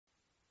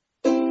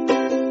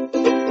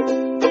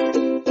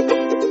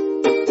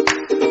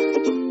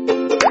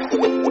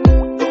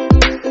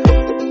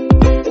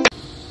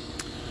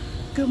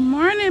Good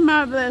morning,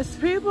 my blessed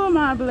people,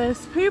 my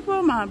blessed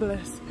people, my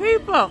blessed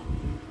people.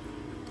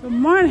 Good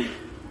morning.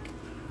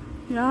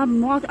 Yeah,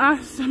 I'm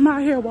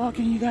out here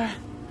walking, you guys.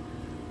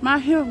 I'm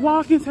out here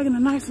walking, taking a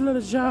nice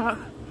little jog.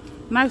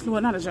 Nice,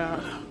 well, not a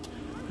jog.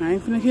 I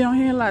ain't finna get on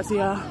here and lie to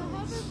y'all.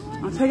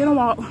 I'm taking a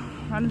walk.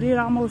 I did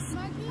almost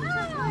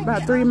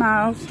about 3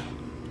 miles.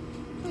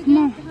 Come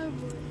on.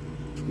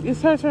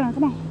 It's her turn,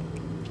 come on.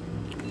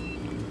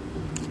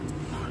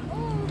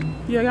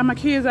 Yeah, I got my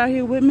kids out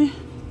here with me.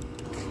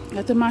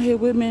 Got them out here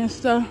with me and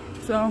stuff.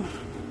 So,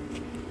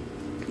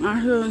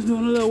 out here is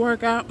doing a little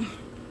workout.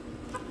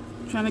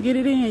 Trying to get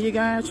it in, you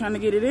guys. Trying to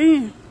get it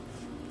in.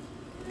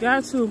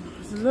 Got to.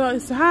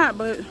 It's hot,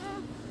 but you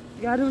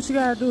gotta do what you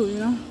gotta do, you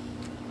know.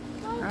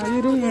 I'll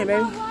get it in,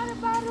 baby.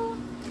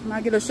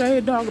 Might get a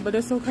shade darker, but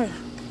that's okay.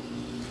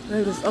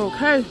 Baby, it's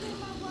okay.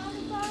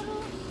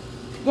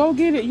 Go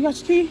get it. You got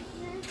your key?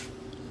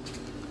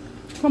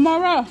 Come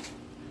on, Ra.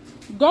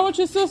 Go with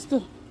your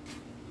sister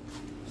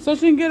so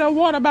she can get a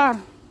water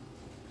bottle.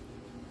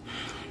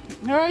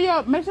 Hurry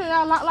up. Make sure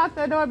y'all lock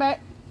that door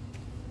back.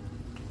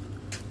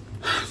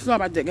 Sorry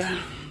about that, guy.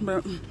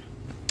 But,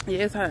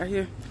 yeah, it's hot out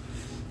here.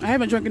 I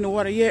haven't drank any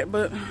water yet,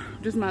 but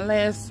this is my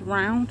last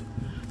round.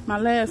 My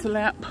last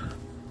lap.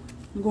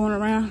 I'm going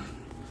around.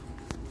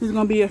 This is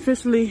going to be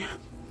officially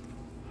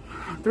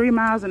 3.5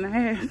 miles.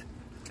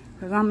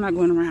 Because I'm not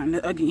going around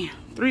again.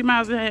 3.5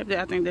 miles, I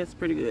think that's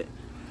pretty good.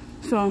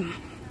 So,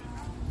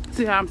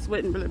 see how I'm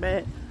sweating really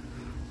bad.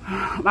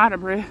 I'm out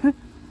of breath.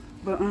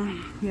 But,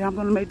 yeah, I'm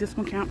going to make this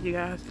one count, you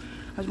guys.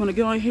 I just want to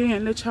get on here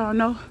and let y'all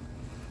know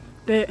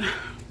that,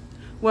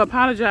 well,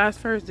 apologize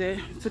first that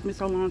it took me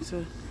so long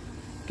to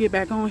get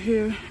back on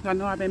here. I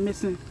know I've been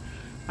missing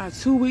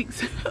 2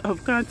 weeks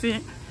of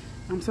content.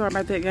 I'm sorry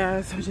about that,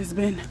 guys. I've just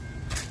been,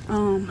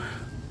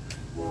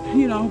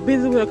 you know,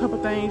 busy with a couple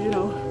things, you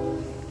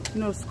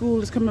know, school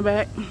is coming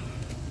back. I'm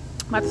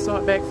about to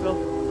start back, so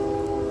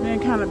been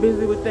kind of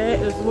busy with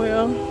that as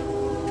well.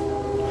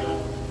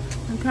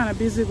 I'm kind of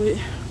busy with,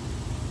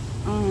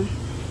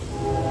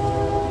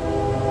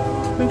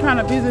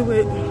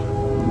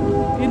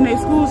 getting their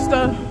school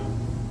stuff.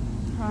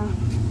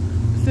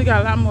 Still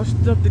got a lot more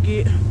stuff to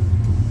get.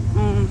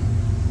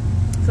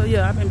 So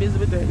yeah, I've been busy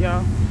with that,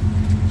 y'all.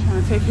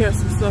 Trying to take care of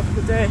some stuff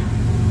with that.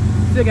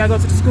 Still gotta go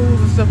to the schools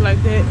and stuff like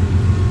that.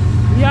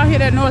 Y'all hear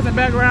that noise in the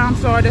background?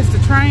 I'm sorry, that's the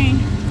train.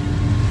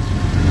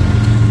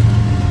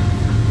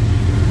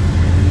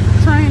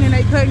 Train and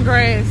they cutting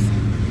grass.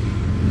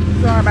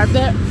 Sorry about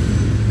that.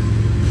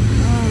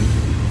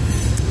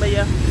 But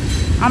yeah,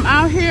 I'm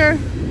out here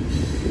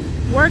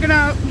working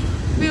out.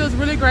 Feels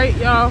really great,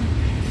 y'all.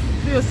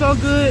 Feels so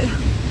good.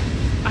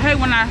 I hate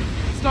when I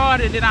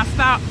started and I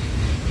stopped.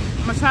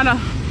 I'm trying to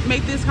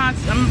make this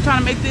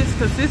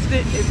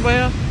consistent as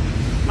well.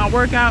 My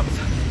workouts.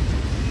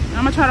 And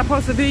I'm gonna try to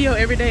post a video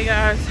every day,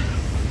 guys.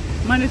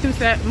 Sunday through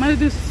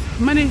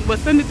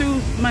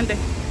Monday.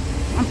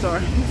 I'm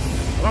sorry.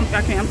 I'm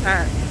tired.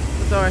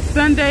 I'm sorry.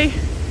 Sunday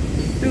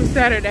through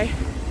Saturday.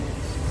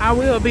 I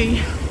will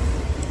be,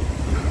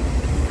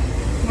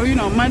 well, you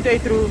know, Monday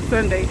through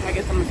Sunday. I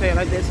guess I'm gonna say it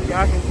like this so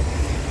y'all can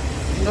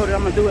know that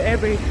I'm gonna do it a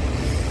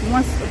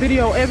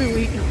video every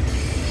week.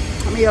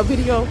 I mean, a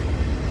video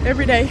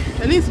every day,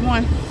 at least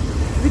one.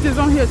 We just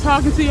on here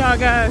talking to y'all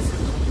guys.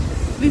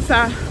 At least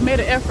I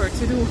made an effort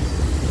to do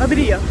a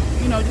video,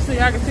 you know, just so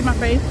y'all can see my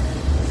face,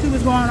 see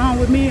what's going on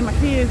with me and my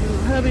kids and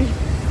my hubby.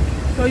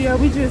 So yeah,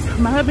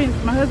 my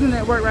husband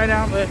at work right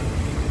now, but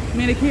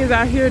me and the kids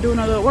out here doing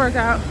a little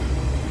workout.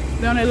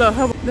 They're on their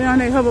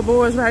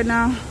hoverboards right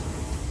now.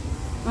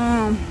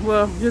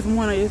 Well, just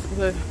one is,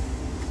 because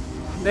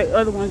the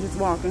other one's just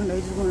walking.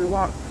 They just want to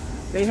walk.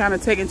 They kind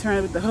of taking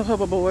turns with the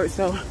hoverboard,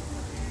 so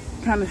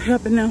kind of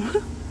helping them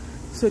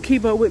to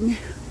keep up with me.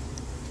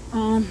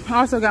 I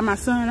also got my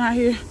son out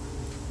here.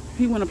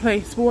 He want to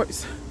play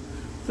sports,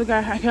 so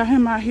got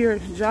him out here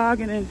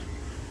jogging and,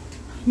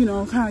 you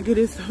know, kind of get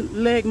his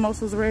leg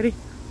muscles ready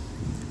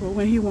for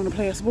when he want to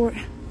play a sport.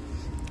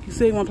 He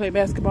said he want to play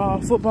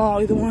basketball,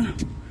 football, either one.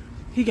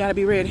 He got to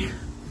be ready.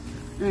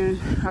 And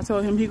I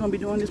told him he gonna be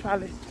doing this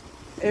probably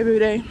every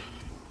day,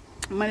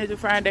 Monday to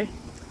Friday.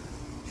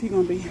 He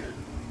gonna be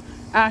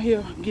out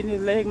here getting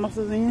his leg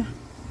muscles in.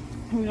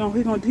 You know,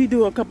 he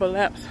do a couple of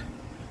laps.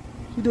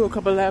 He do a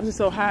couple of laps. It's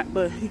so hot,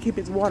 but he keep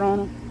his water on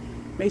him.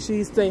 Make sure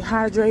he stay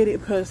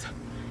hydrated, because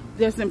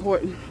that's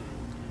important.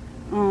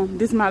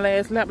 This is my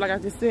last lap, like I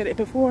just said it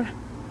before.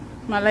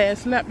 My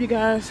last lap, you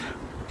guys.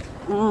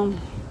 And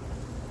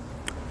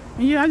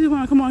yeah, I just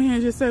want to come on here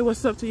and just say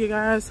what's up to you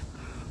guys.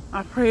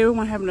 I pray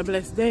everyone having a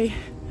blessed day.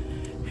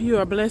 You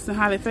are blessed and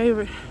highly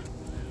favored.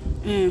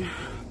 And,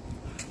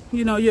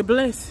 you know, you're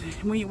blessed.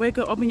 When you wake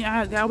up, open your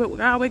eyes. God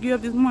wake you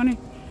up this morning.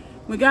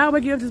 When God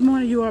wake you up this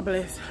morning, you are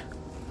blessed.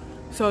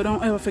 So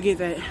don't ever forget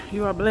that.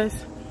 You are blessed.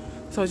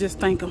 So just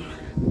thank him.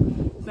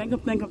 Thank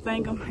him, thank him,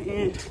 thank him.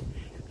 And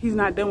he's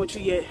not done with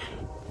you yet.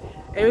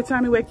 Every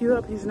time he wake you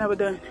up, he's never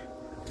done.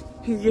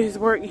 His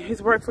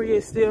work for you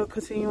is still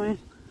continuing.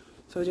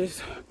 So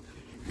just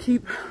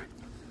keep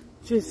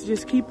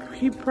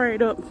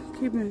prayed up.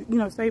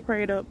 Stay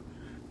prayed up.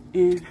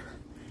 and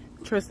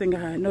trust in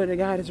God. Know that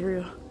God is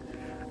real.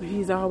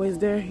 He's always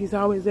there. He's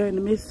always there in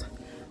the midst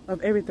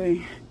of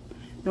everything.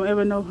 Don't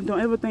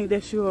ever think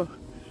that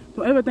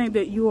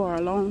you are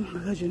alone,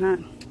 because you're not.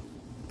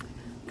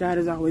 God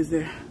is always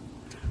there.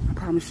 I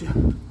promise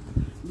you.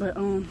 But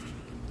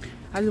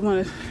I just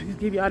want to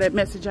give y'all that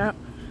message out.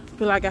 I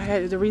feel like I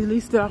had to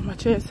release it off my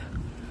chest,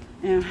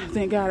 and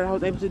thank God that I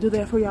was able to do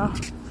that for y'all.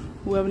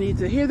 Whoever needs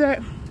to hear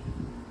that.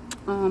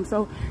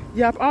 So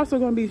yeah, I'm also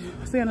gonna be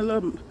saying a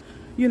little,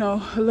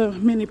 a little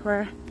mini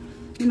prayer,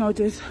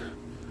 just,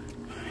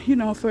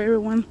 for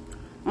everyone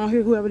on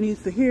here, whoever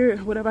needs to hear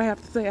it. Whatever I have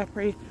to say, I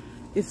pray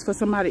it's for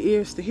somebody's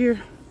ears to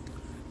hear.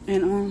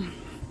 And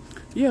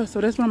yeah,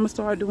 so that's what I'm gonna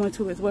start doing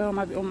too as well on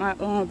my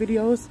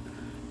videos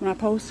when I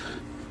post.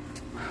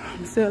 I'm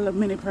gonna say a little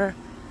mini prayer,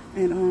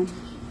 and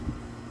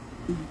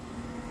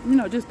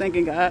just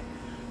thanking God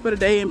for the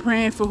day and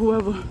praying for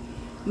whoever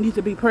needs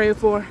to be prayed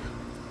for.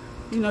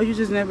 You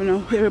just never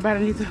know.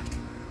 Everybody needs to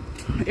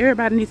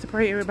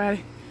pray.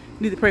 Everybody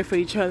needs to pray for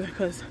each other,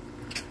 because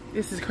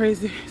this is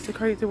crazy. It's a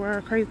crazy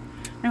world. Crazy.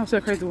 I ain't gonna say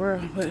a crazy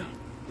world, but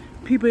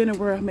people in the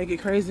world make it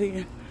crazy.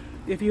 And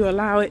if you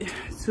allow it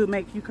to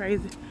make you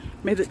crazy,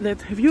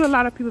 if you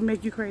allow people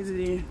make you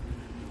crazy, then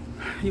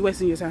you're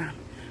wasting your time.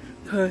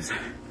 Because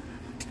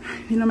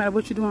no matter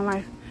what you do in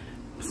life,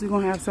 you're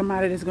gonna have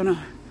somebody that's gonna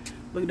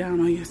look down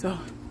on you. So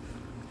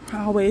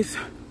always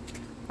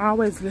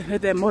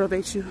let that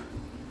motivate you,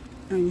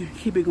 and you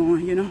keep it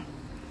going,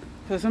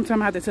 Because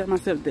sometimes I have to tell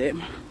myself that,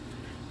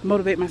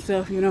 motivate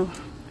myself,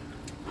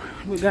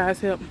 with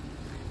God's help.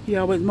 He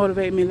always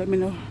motivate me, let me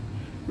know,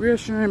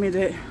 reassuring me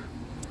that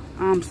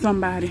I'm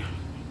somebody.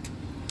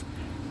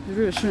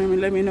 Reassuring me,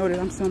 let me know that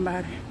I'm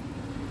somebody,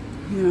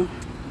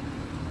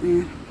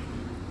 And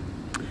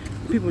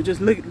people were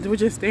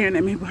just staring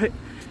at me, but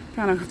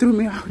kind of threw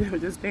me off. They were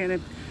just staring at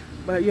me.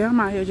 But yeah, I'm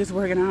out here just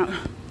working out.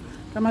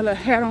 Got my little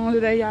hat on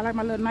today. Y'all like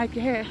my little Nike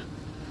hat?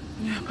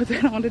 Yeah, put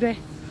that on today.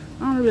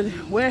 I don't really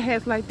wear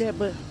hats like that,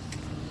 but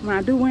when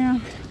I do wear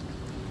them,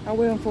 I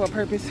wear them for a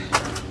purpose.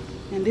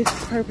 And this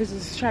purpose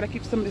is try to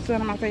keep some of the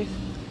sun on my face.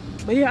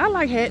 But yeah, I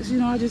like hats,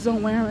 I just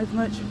don't wear them as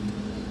much.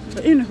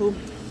 But anywho,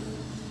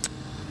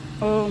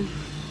 so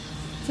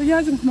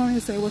y'all just come on here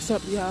and say what's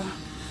up, y'all.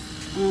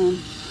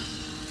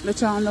 Let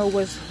y'all know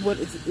what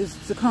is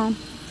to come.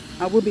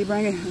 I will be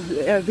bringing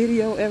a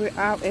video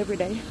out every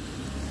day.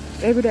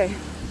 Every day.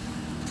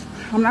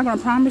 I'm not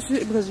gonna promise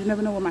it, because you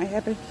never know what might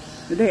happen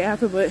the day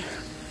after, but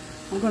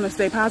I'm gonna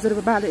stay positive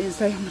about it and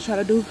say I'm gonna try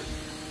to do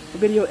a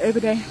video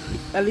every day,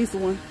 at least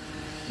one.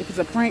 If it's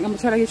a prank, I'm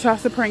gonna try to get y'all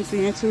some pranks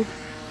in too.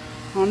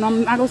 I'm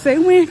not gonna say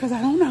when, because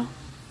I don't know.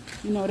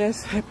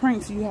 That's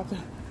pranks. You have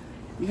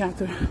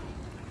to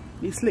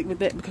be slick with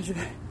that, because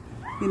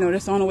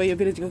that's the only way your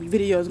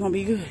video is gonna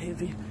be good.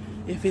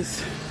 If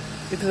it's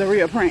a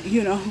real prank, I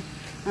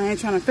ain't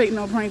trying to fake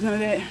no pranks, none of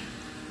that.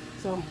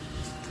 So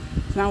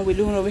it's not what we're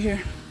doing over here.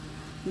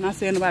 I'm not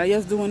saying nobody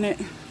else doing that,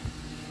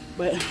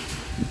 but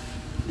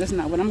that's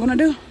not what I'm gonna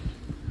do.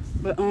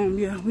 But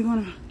yeah, we're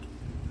gonna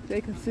stay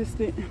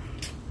consistent.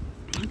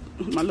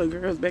 My little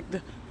girl's back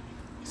there.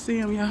 See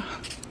him, y'all.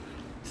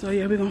 So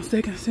yeah, we're gonna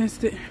stay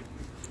consistent.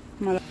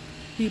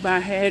 He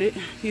about had it.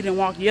 He didn't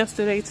walk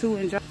yesterday too,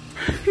 and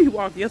he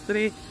walked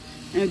yesterday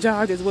and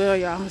jogged as well,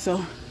 y'all.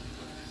 So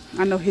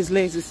I know his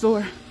legs are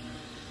sore,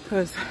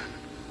 because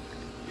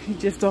he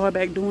just started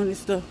back doing this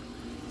stuff.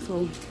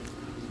 So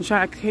I'm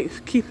trying to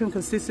keep him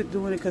consistent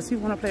doing it, because he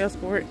want to play a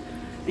sport,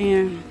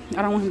 and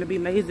I don't want him to be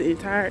lazy and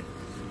tired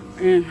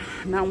and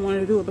not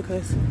wanting to do it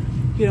because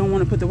he don't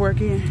want to put the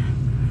work in.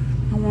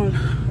 I want to,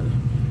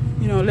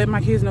 let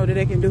my kids know that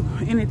they can do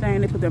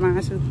anything they put their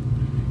minds to,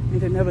 and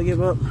to never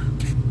give up,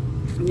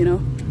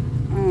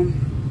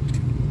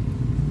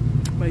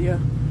 But yeah,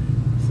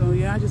 so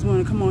yeah, I just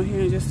want to come on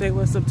here and just say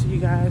what's up to you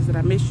guys, that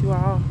I miss you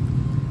all.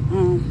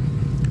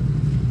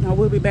 I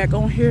will be back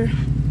on here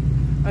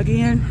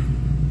again.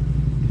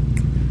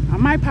 I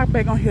might pop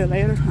back on here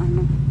later. I don't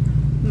know.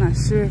 I'm not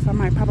sure if I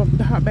might pop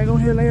back on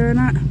here later or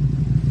not.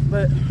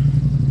 But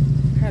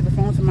I had the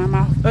phone to my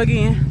mouth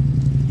again.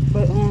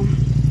 But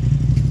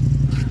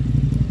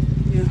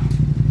yeah.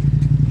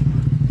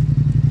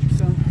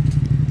 So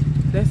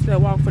that's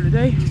that walk for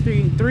today.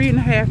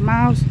 3.5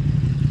 miles.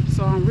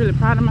 So I'm really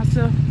proud of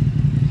myself.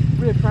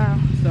 Really proud.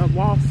 The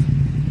waltz,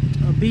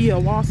 a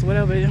waltz,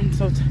 whatever. I'm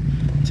so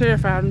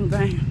terrified of the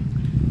thing.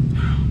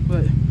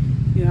 But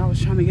yeah, I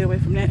was trying to get away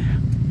from that.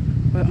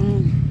 But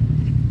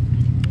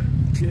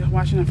yeah,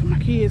 watching out for my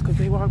kids, because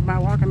they walking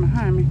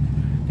behind me.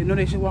 They know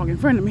they should walk in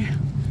front of me.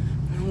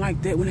 I don't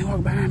like that when they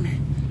walk behind me.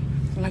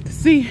 I like to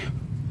see,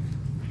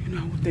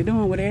 what they're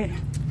doing with that.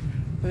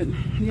 But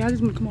yeah, I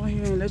just want to come on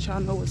here and let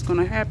y'all know what's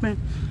gonna happen,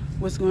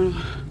 what's gonna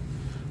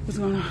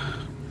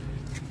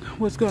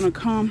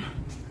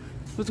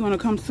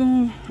come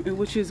soon, and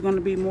which is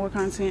gonna be more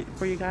content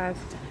for you guys.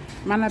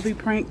 Might not be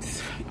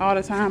pranks all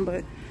the time,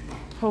 but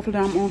hopefully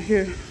I'm on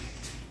here.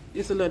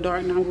 It's a little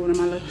dark now. I'm going in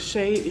my little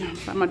shade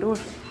by my door.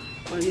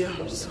 But yeah,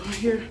 I'm just on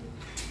here.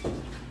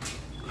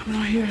 Coming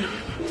on here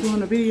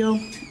doing a video.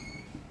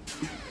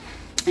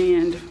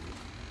 And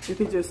If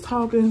it's just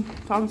talking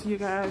to you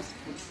guys,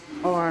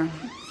 or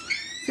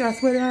see how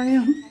sweaty I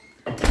am.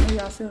 I know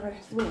y'all see how I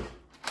sweat.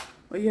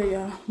 But yeah,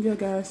 y'all, yeah,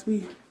 guys,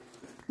 we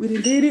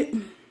done did it.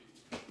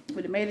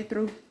 We done made it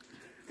through.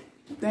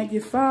 Thank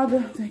you,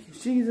 Father. Thank you,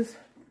 Jesus.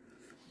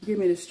 Give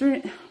me the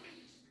strength.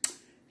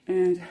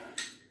 And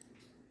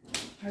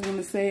I want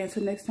to say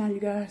until next time, you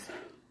guys.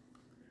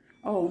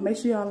 Oh, make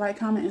sure y'all like,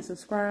 comment, and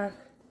subscribe.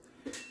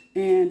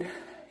 And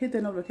hit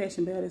the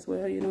notification bell as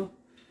well, you know.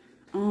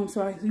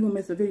 So you won't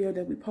miss a video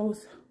that we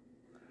post,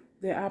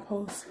 that I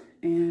post.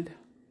 And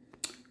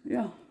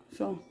yeah,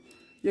 so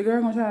your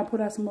girl gonna try to put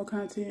out some more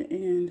content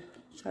and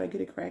try to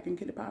get it cracking,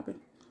 get it popping.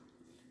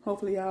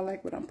 Hopefully y'all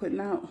like what I'm putting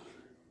out.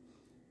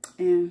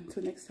 And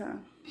until next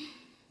time,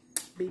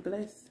 be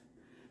blessed.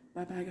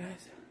 Bye-bye,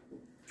 guys.